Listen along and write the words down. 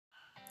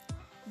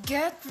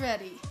Get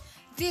ready.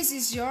 This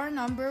is your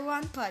number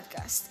one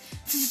podcast.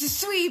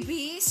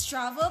 3B's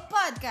Travel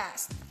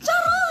Podcast.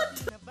 Charot!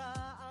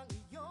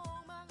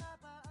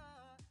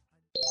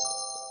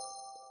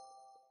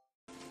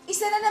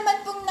 Isa na naman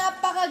pong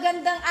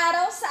napakagandang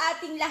araw sa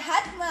ating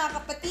lahat, mga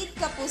kapatid,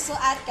 kapuso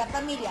at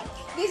kapamilya.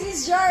 This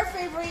is your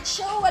favorite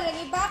show, walang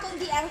iba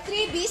kundi ang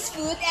 3B's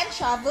Food and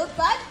Travel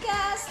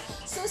Podcast.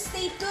 So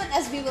stay tuned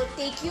as we will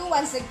take you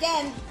once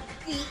again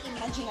the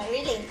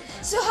imaginary lane.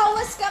 So how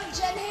was Camp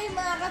Jenhe,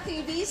 mga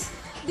ka-3Bs?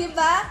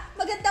 Diba?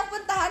 Magandang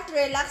puntahan to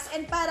relax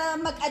and para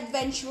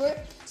mag-adventure.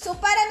 So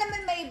para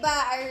naman maiba,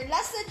 our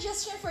last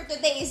suggestion for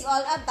today is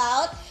all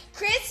about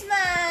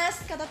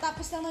Christmas!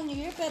 Katatapos lang ng New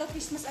Year, pero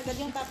Christmas agad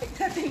yung topic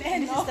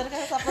natin no? Sister,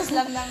 katatapos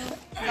lang ng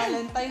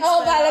Valentine's.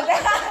 Oh,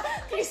 Valentine's.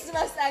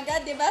 Christmas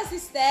agad, diba,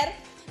 sister?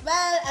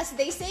 Well, as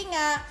they say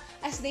nga,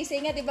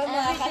 diba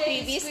mga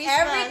ka-3Bs,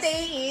 every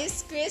day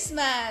is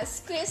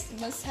Christmas.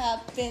 Christmas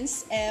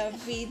happens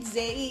every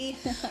day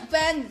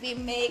when we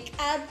make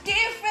a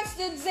difference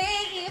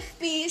today. If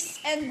peace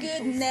and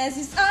goodness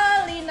is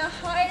all in our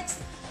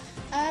hearts,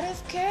 out of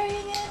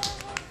caring and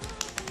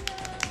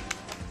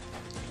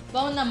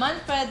Wow naman,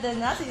 pwede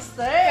na,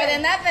 sister. Pwede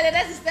na,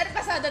 sister.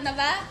 Pasado na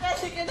ba?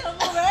 Pwede ka na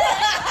mo,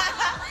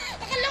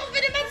 Akala ko pa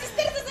naman,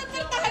 sister,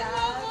 sasaportahan mo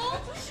ako.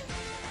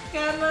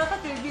 Kaya mga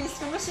ka-3Bs,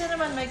 kung gusto nyo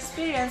naman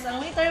ma-experience ang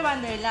Winter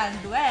Wonderland,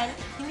 well,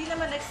 hindi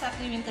naman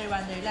exactly Winter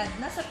Wonderland.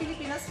 Nasa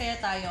Pilipinas kaya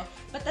tayo,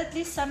 but at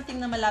least something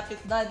na malapit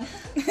doon.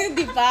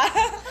 Diba?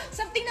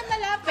 Something na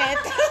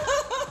malapit.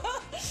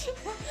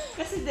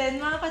 Kasi din,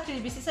 mga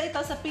ka-3Bs, isa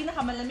ito sa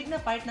pinakamalamig na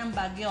part ng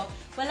Baguio.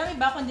 Walang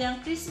iba kundi ang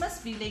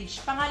Christmas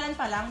Village. Pangalan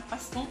pa lang,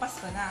 Paskong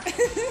Pasko na.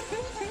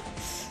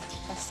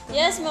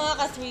 Yes, mga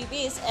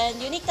ka-3Bs.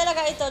 And unique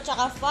talaga ito,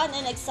 tsaka fun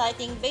and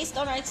exciting based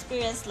on our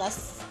experience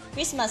last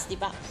Christmas, di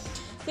ba?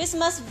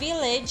 Christmas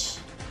Village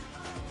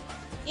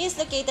is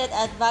located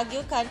at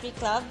Baguio Country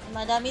Club.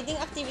 Madami ding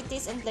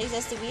activities and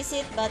places to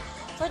visit, but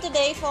for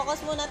today,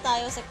 focus muna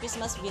tayo sa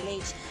Christmas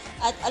Village.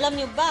 At alam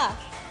nyo ba,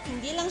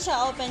 hindi lang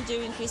siya open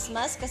during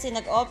Christmas kasi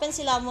nag-open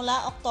sila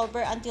mula October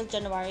until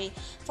January.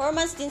 4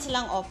 months din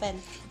silang open.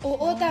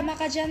 Oo, tama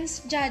ka dyan,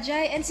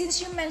 Jajay. And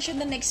since you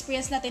mentioned the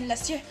experience natin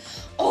last year,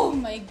 oh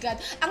my God.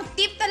 Ang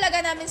tip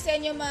talaga namin sa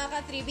inyo, mga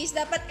ka-3Bs,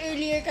 dapat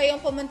earlier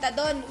kayong pumunta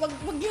doon. Wag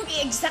yung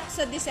i-exact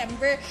sa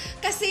December.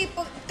 Kasi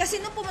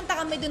nung pumunta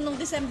kami doon nung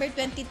December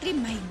 23,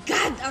 my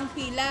God, ang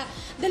pila.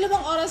 2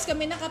 oras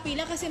kami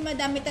nakapila kasi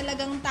madami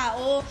talagang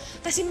tao.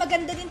 Kasi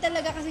maganda din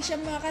talaga kasi siya,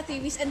 mga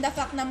ka-3Bs, and the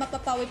fact na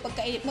mapapawi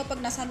pagkainit mo pag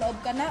nasa loob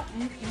ka na.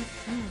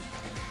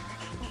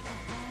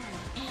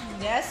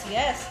 Yes.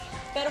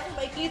 Pero kung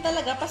maikli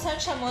talaga,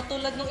 pasensya mo,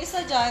 tulad nung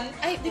isa dyan,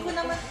 di ko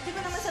naman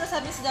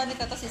sinasabing si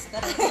Danica to,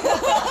 sister.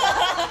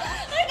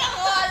 Ay,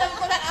 naku, alam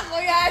ko lang ako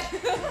yan.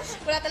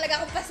 Wala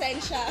talaga akong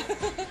pasensya.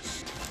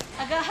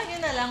 Agahan nyo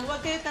na lang,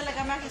 huwag kayo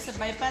talaga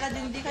makisabay para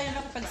din di kayo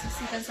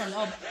nakipagsisikan sa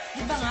loob.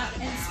 Diba nga?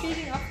 And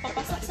speaking of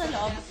papasok sa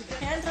loob,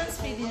 may entrance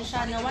fee din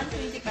siya na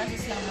 120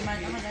 pesos lang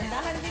naman. Ang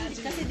magandahan din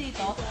kasi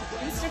dito,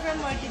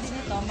 Instagram worthy din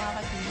ito, mga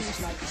ka-3Bs.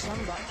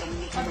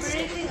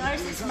 Operating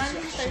hours is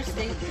Monday to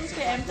Thursday, 2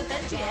 p.m. to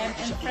 10 p.m.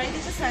 and Friday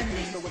to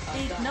Sunday.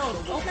 Take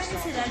note, open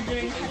sila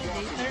during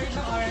holiday, pero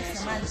ibang oras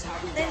naman,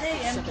 10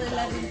 a.m. to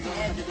 11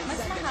 p.m.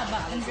 Mas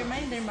mahaba. And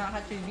reminder, mga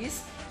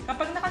ka-3Bs,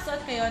 kapag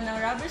nakasuot kayo ng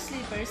rubber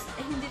slippers,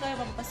 hindi kayo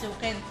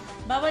papapasukin.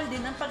 Bawal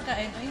din ang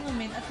pagkain o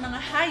inumin at mga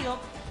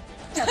hayop.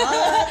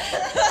 Charot!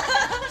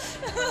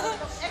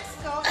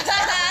 Ex-ko.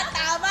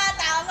 Tama!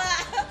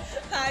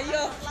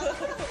 Hayop.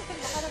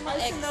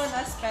 Also known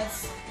as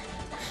pets.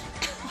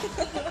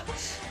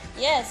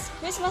 Yes,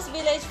 Christmas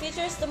Village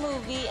features the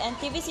movie and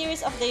TV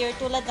series of the year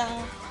tulad ng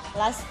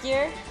last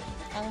year.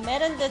 Ang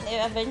meron dun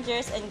ay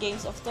Avengers and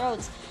Games of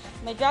Thrones.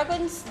 May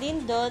dragons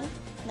din dun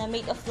na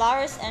made of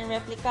flowers and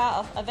replica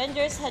of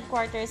Avengers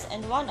headquarters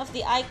and one of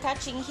the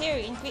eye-catching here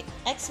in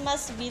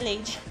Xmas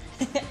Village.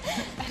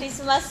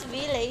 Christmas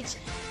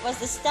Village was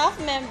the staff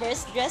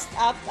members dressed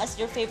up as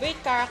your favorite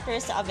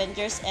characters sa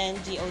Avengers and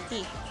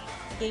GOT.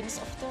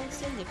 Games of Thrones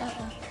yun, di ba?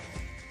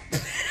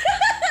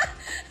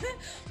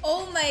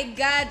 Oh my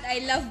God,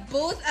 I love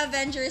both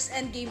Avengers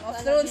and Game of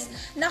Thrones.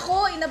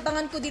 Nako,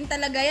 inabangan ko din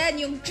talaga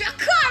yan, yung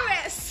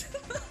Dracarys!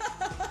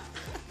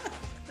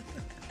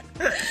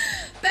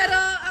 Pero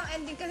ang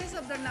ending kasi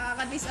sobrang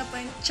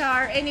nakaka-disappoint.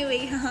 Char.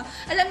 Anyway,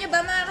 alam niyo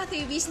ba, mga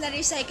ka-3Bs, na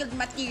recycled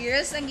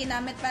materials ang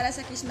ginamit para sa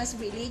Christmas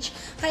Village?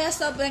 Kaya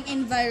sobrang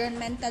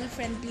environmental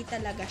friendly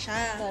talaga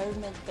siya.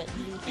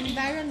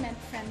 Environment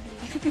friendly.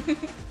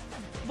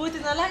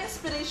 Buti na lang,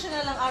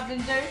 inspirational ng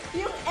Avenger,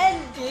 yung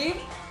endgame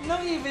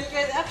ng Evil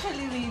can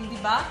actually win, di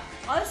ba?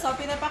 Also,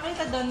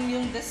 pinapakita doon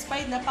yung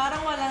despite na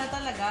parang wala na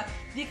talaga,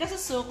 di ka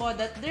susuko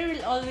that there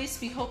will always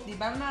be hope, di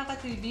ba, mga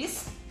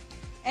ka-3Bs?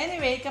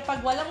 Anyway,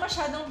 kapag walang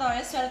masyadong tao,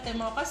 swerte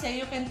mo kasi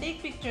you can take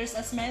pictures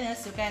as many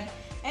as you can,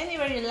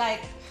 anywhere you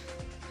like.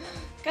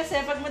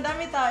 Kasi pag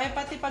madami tao,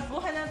 pati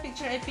pagkuha ng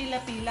picture ay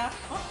pila-pila.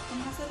 Oh,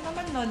 ang hasal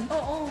naman nun.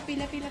 Oo,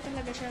 pila-pila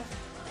talaga siya.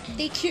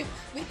 Take you,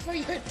 wait for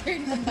your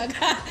turn,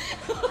 kumbaga.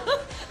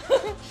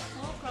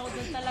 Oh,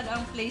 crowded talaga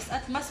ang place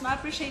at mas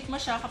ma-appreciate mo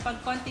siya kapag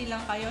konti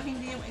lang kayo.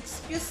 Hindi yung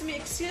excuse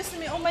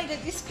me, oh my God,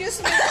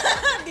 excuse me.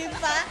 Di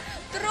ba?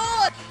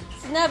 True!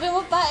 Sinabi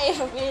mo pa,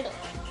 April,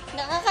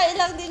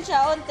 nakakailang din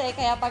siya onte,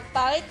 kaya pag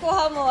pangit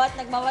kuha mo at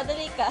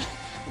nagmamadali ka,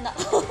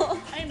 nako,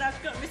 Ay,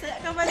 nako, bisaya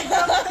ka man.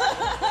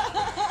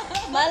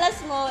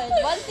 malas mo. And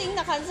one thing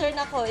na concern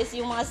ako is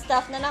yung mga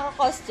staff na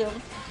naka-costume,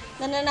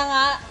 na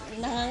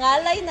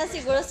nangangalay na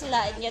siguro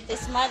sila and yet they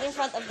smile in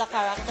front of the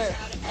character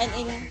and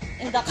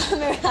in the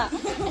camera.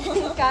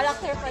 In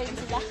character pa rin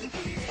sila.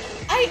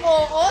 Ay,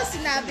 oo,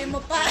 sinabi mo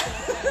pa.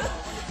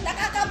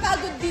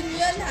 Nakakapagod din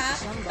yun, ha?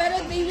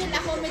 Pero they will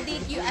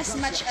accommodate you as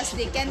much as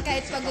they can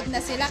kahit pagod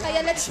na sila.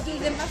 Kaya let's do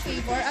them a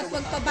favor at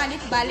wag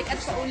pabalik-balik at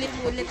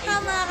paulit-ulit.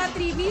 Ha, mga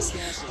ka-3Bs?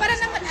 Para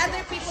naman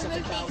other people will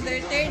take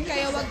their turn.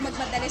 Kaya wag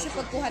magmadali sa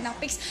pagkuha ng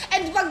pics.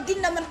 And wag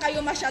din naman kayo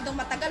masyadong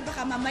matagal.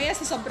 Baka mamaya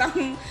sa sobrang,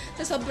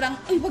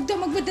 ay, wag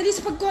daw magmadali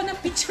sa pagkuha ng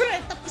picture.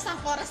 Tapos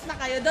isang oras na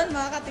kayo doon,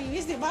 mga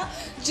ka-3Bs, di ba?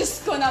 Diyos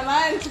ko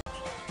naman.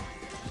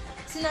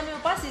 Sinabi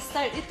mo pa,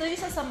 sister, ito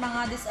isa sa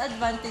mga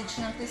disadvantage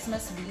ng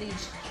Christmas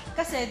Village.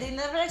 Kasi they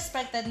never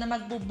expected na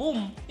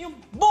magbo-boom. Yung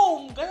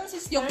boom! Ganun,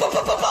 sister. Yung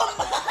pum-pum-pum-pum!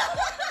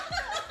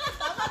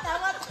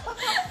 Tama.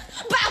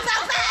 Bang,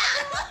 bang,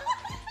 bang!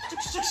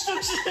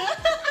 Shuk.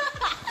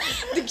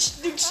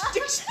 Digs.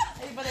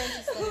 Ay, iba na yun,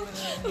 sister.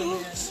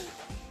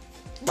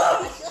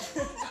 Bang!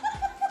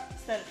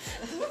 Sister.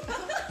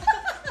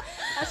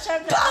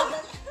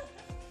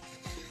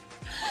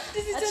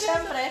 At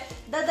syempre,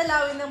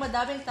 dadalawin ng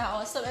madaming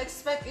tao, so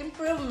expect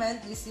improvement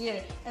this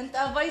year. And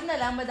to avoid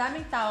na lang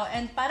madaming tao,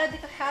 and para di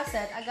ka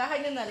hassle,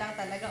 agahan nyo na lang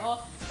talaga,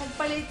 o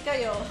magpalit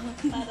kayo.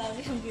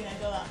 Marami yung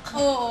ginagawa ko.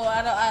 Oo,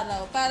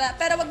 araw-araw.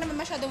 Pero wag naman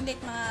masyadong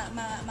late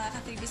mga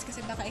ka-3Bs kasi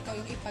baka ikaw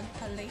yung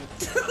ipagpa-late.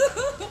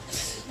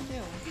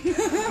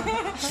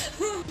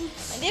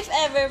 And if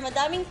ever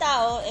madaming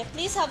tao,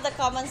 please have the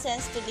common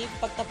sense to leave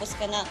pagtapos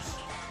ka na.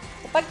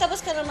 Kapag tapos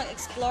ka na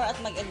mag-explore at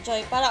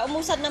mag-enjoy, para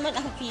umusad naman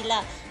ang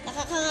pila.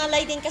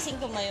 Nakakangalay din kasing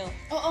tumayo.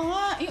 Oo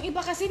nga, yung iba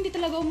kasi hindi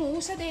talaga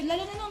umuusad eh.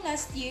 Lalo na nung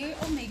last year,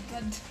 oh my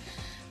God.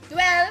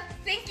 Well,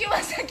 thank you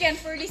once again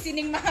for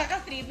listening, mga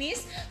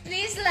ka-3Bs.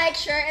 Please like,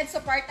 share, and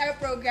support our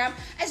program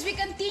as we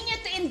continue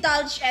to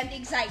indulge and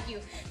excite you.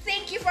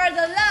 Thank you for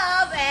the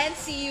love and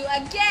see you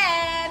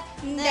again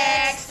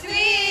next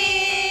week!